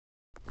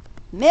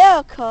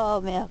Miracle,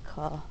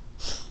 miracle.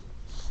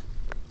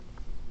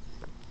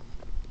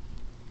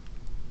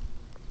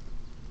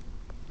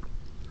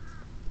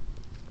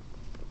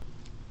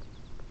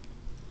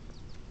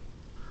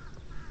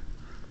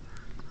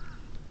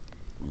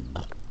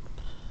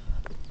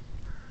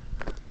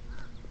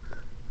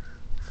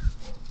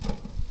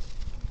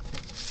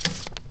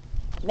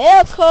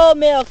 Miracle,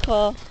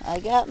 miracle. I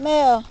got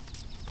mail.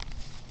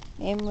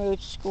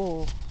 Emerald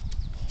School.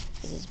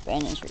 This is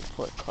Brandon's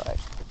report card.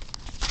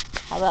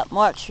 How about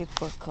Mark's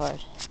report card?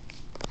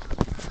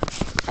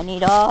 I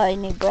need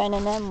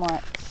Brandon and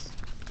Mark's.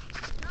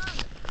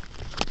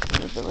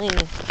 Can you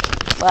believe?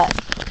 What?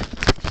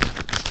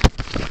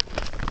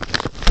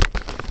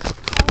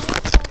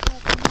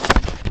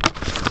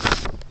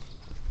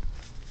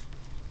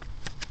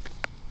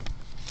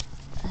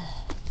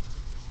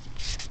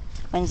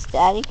 When's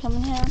Daddy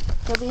coming home?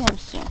 He'll be home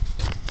soon.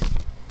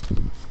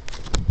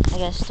 I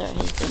gotta start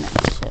his dinner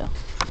too.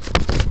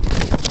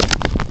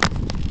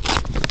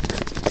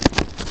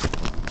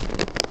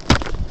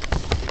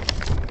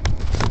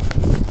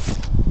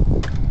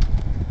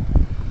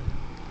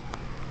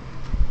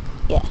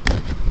 Yeah,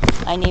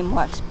 I need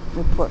Mark's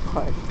report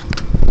card.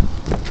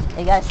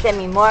 They gotta send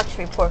me Mark's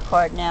report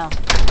card now.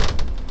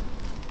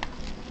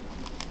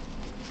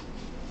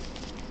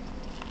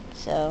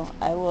 So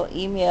I will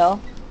email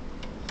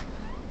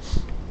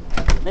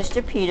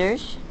Mr.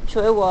 Peters,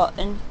 Troy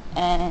Walton,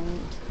 and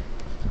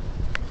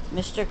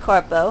Mr.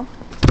 Carpo.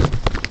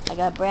 I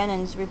got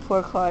Brandon's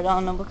report card. I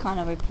don't know what kind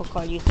of report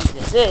card you think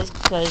this is,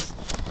 because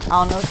I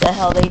don't know what the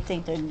hell they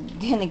think they're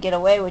gonna get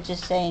away with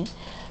just saying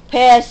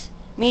pass,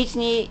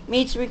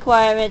 meets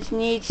requirements,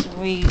 needs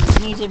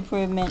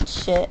improvement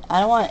shit. I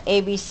don't want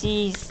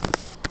ABCs.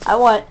 I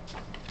want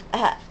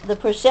the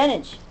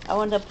percentage. I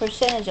want the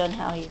percentage on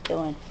how he's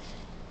doing.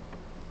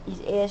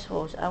 These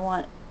assholes. I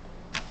want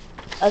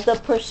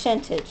the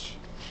percentage.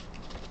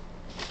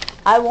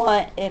 I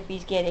want if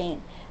he's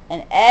getting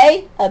an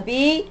A, a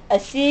B, a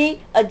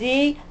C, a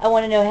D. I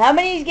want to know how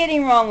many he's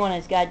getting wrong on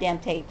his goddamn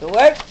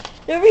paperwork.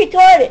 They're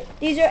retarded.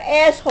 These are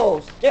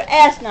assholes. They're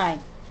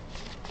asinine.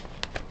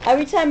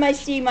 Every time I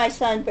see my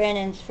son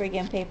Brandon's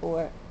friggin'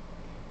 paperwork,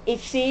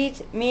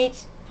 exceeds,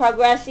 meets,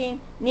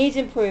 progressing, needs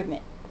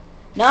improvement.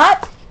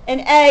 Not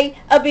an A,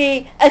 a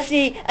B, a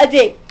C, a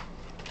D.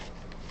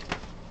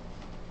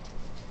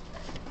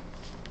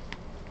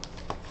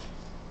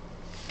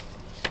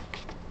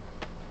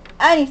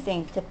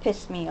 Anything to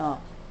piss me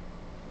off.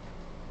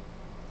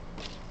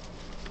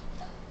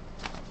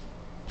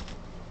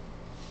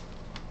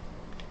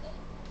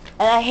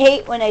 And I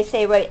hate when they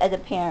say right at the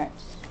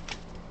parents.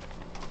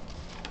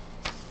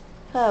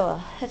 Oh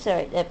well, that's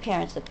alright. The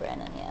parents of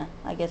Brandon, yeah.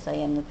 I guess I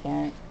am the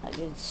parent.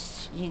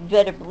 You'd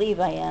better believe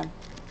I am.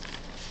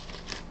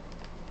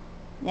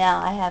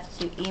 Now I have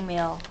to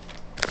email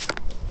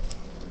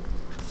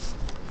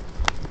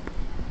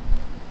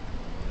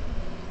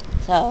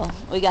so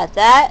we got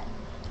that.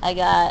 I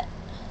got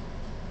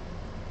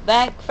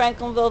Bank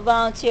Franklinville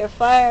Volunteer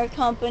Fire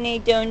Company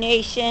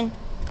donation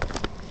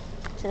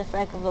to the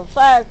Franklinville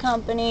Fire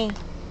Company.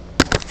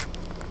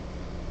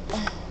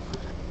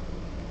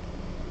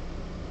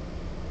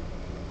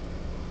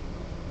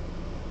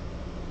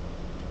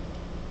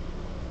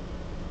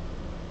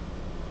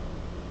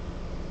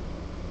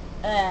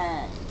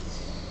 And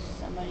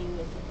somebody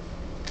with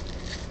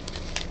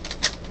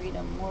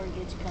Freedom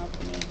Mortgage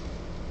Company.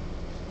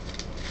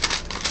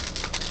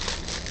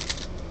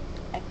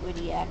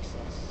 Equity Access.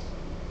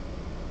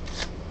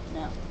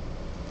 No.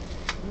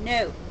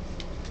 No.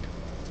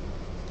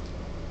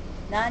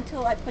 Not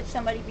until I put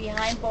somebody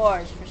behind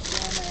bars for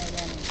stealing my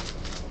identity.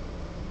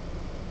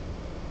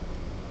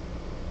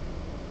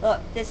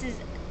 Look, this is...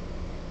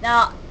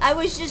 Now, I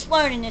was just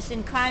learning this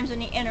in Crimes on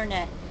the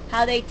Internet.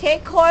 How they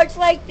take cards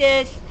like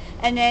this,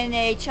 and then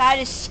they try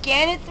to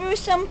scan it through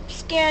some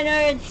scanner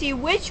and see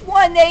which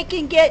one they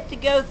can get to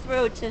go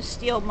through to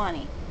steal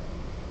money.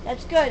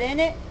 That's good, isn't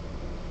it?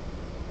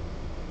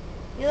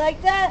 You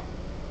like that?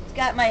 It's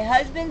got my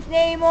husband's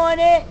name on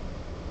it.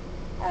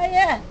 Oh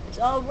yeah, it's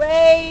all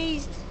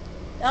raised.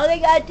 All they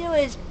gotta do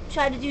is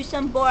try to do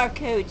some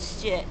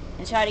barcode shit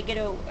and try to get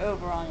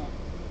over on it.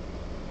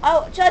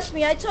 Oh, trust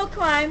me, I took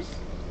Crimes.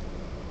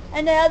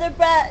 And the other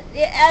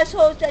the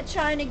assholes that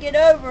trying to get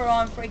over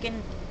on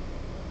freaking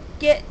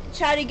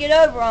try to get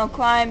over on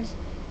Crimes,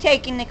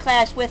 taking the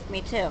class with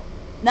me too.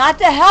 Not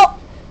to help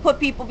put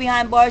people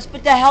behind bars,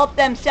 but to help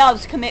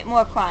themselves commit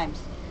more crimes.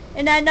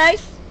 Isn't that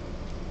nice?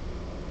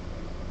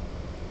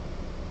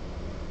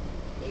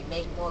 They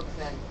make more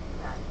crimes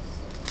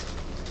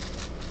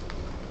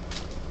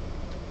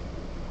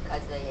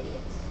because they're idiots.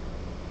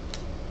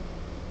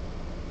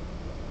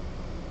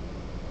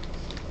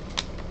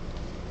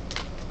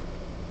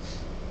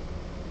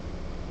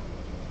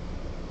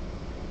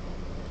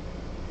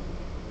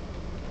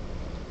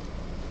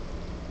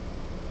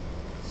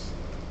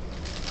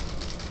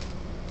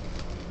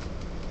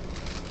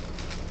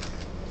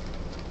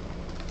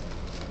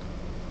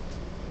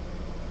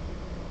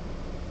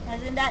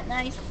 Isn't that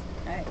nice?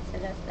 Alright, so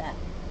that's that.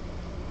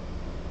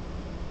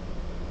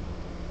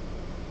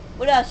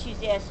 What else you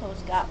assholes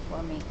got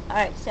for me?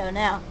 Alright, so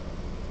now,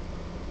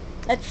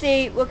 let's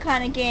see what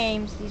kind of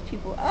games these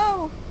people...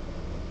 Oh!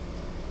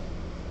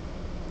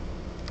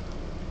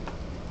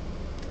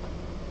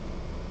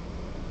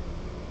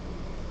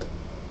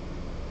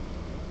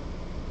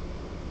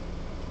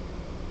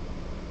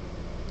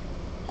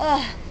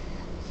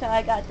 So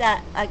I got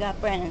that. I got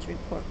Brandon's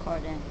report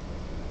card in.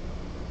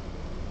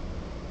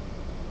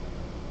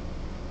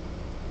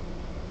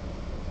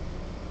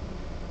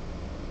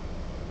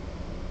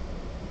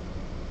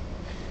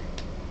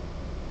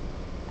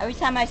 Every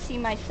time I see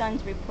my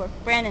son's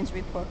Brandon's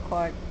report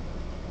card,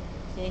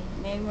 see,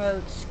 Main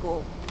Road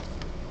School.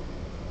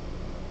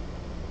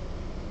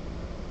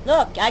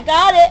 Look, I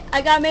got it. I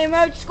got Main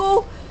Road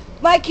School.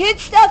 My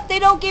kids' stuff, they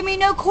don't give me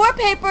no court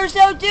papers,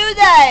 though, do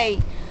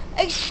they?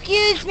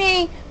 Excuse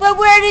me, but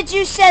where did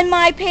you send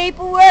my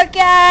paperwork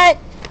at?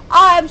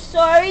 I'm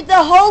sorry,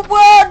 the whole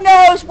world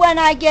knows when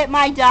I get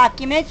my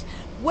documents.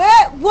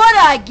 Where would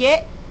I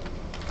get?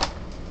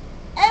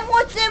 And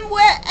what's in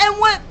where? And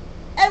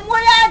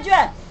what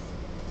address?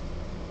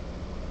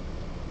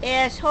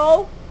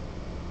 Asshole.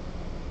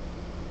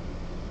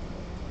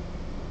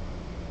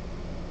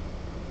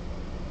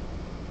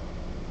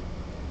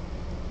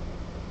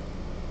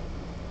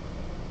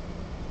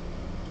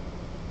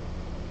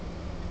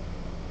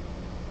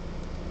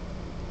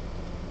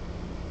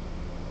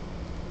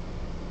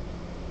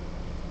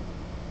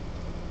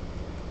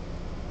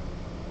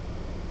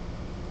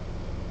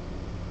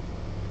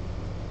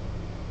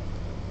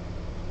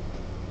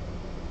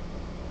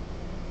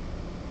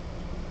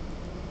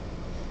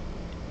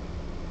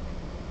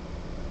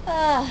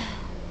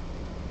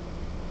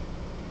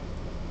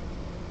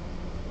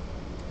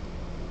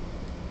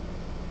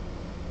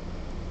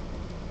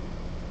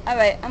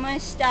 Alright, I'm going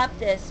to stop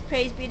this.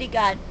 Praise be to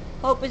God.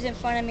 Hope is in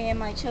front of me and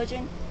my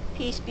children.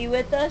 Peace be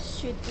with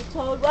us. Truth be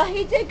told. Well,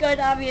 he did good.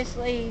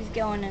 Obviously, he's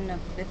going in the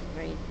 5th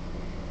grade.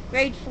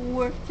 Grade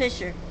 4,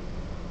 Fisher.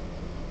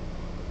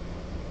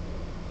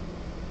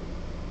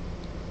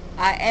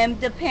 I am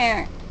the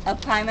parent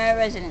of primary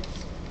residence.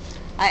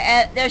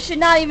 There should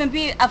not even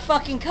be a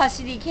fucking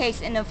custody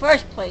case in the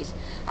first place.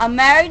 I'm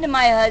married to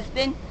my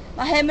husband.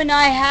 Him and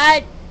I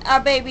had our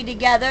baby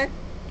together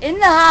in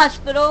the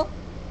hospital.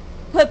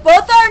 Put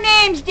both our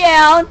names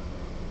down.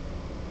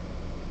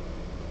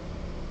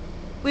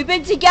 We've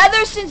been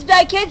together since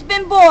my kid's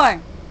been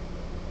born.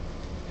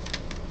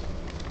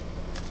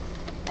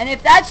 And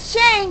if that's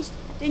changed,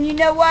 then you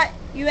know what?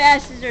 You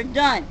asses are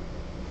done.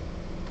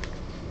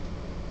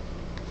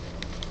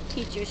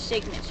 Teacher's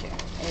signature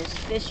is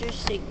Fisher's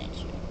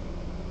signature.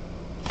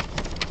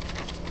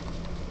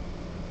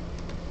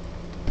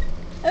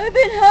 I've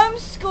been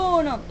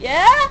homeschooling them.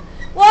 Yeah?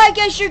 Well, I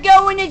guess you're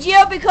going to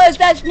jail because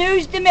that's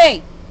news to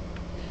me.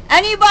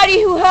 Anybody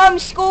who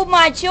homeschooled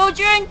my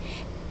children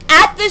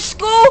at the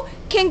school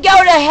can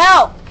go to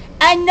hell.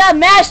 And the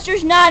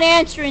master's not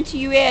answering to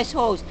you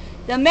assholes.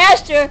 The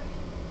master,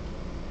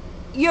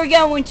 you're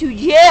going to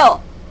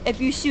jail if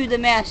you sue the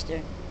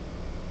master.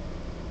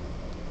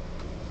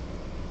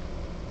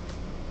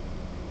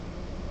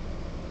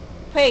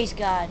 Praise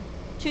God.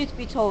 Truth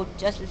be told,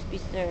 justice be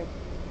served.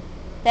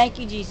 Thank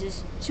you,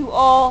 Jesus. To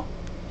all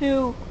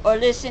who are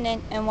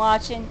listening and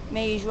watching,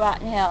 may you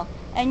rot in hell.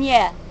 And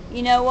yeah,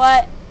 you know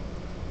what?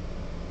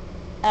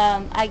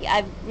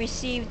 I've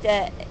received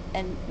a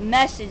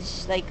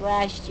message like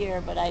last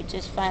year, but I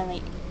just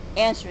finally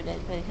answered it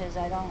because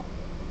I don't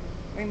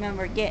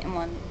remember getting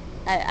one.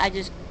 I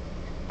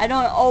don't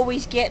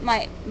always get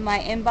my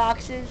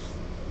inboxes,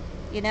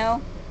 you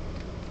know?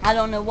 I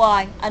don't know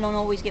why. I don't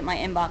always get my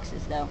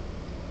inboxes though.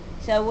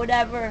 So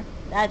whatever,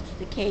 that's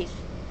the case.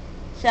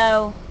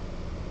 So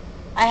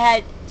I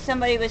had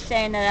somebody was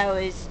saying that I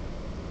was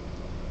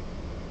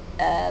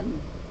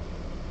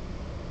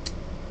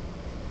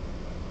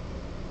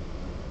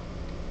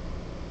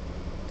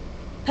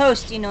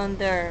posting on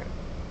their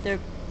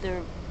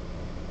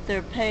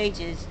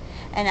pages,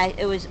 and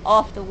it was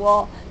off the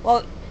wall.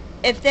 Well,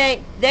 if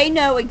they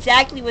know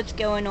exactly what's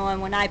going on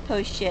when I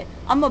post shit.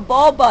 I'm a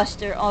ball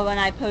buster when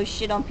I post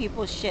shit on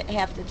people's shit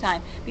half the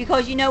time.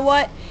 Because you know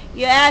what?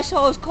 You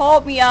assholes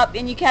called me up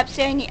and you kept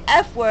saying the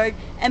F word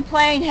and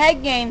playing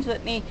head games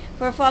with me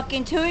for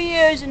fucking 2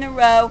 years in a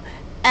row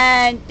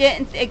and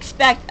didn't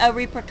expect a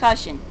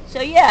repercussion. So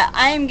yeah,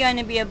 I am going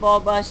to be a ball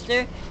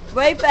buster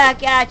right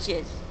back at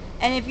you.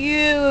 And if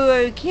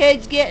you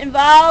kids get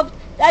involved,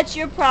 that's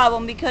your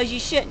problem because you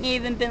shouldn't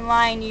even been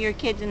lying to your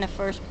kids in the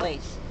first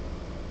place.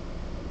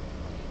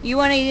 You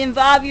want to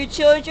involve your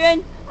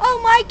children? Oh,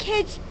 my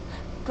kids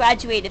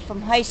graduated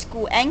from high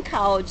school and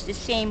college the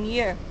same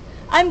year.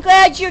 I'm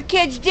glad your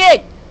kids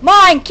did.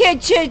 My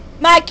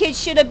kids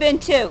should have been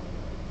too.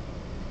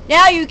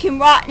 Now you can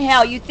rot in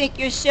hell. You think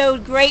you're so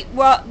great,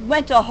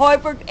 went to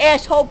Harvard,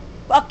 asshole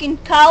fucking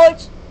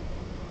college?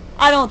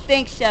 I don't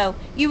think so.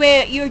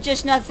 You're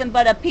just nothing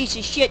but a piece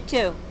of shit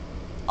too.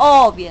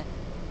 All of you.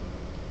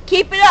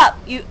 Keep it up,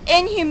 you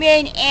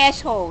inhumane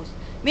assholes.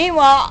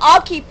 Meanwhile,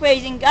 I'll keep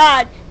praising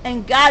God,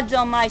 and God's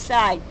on my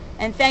side.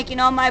 And thanking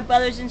all my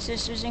brothers and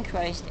sisters in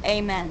Christ.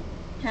 Amen.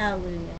 Hallelujah.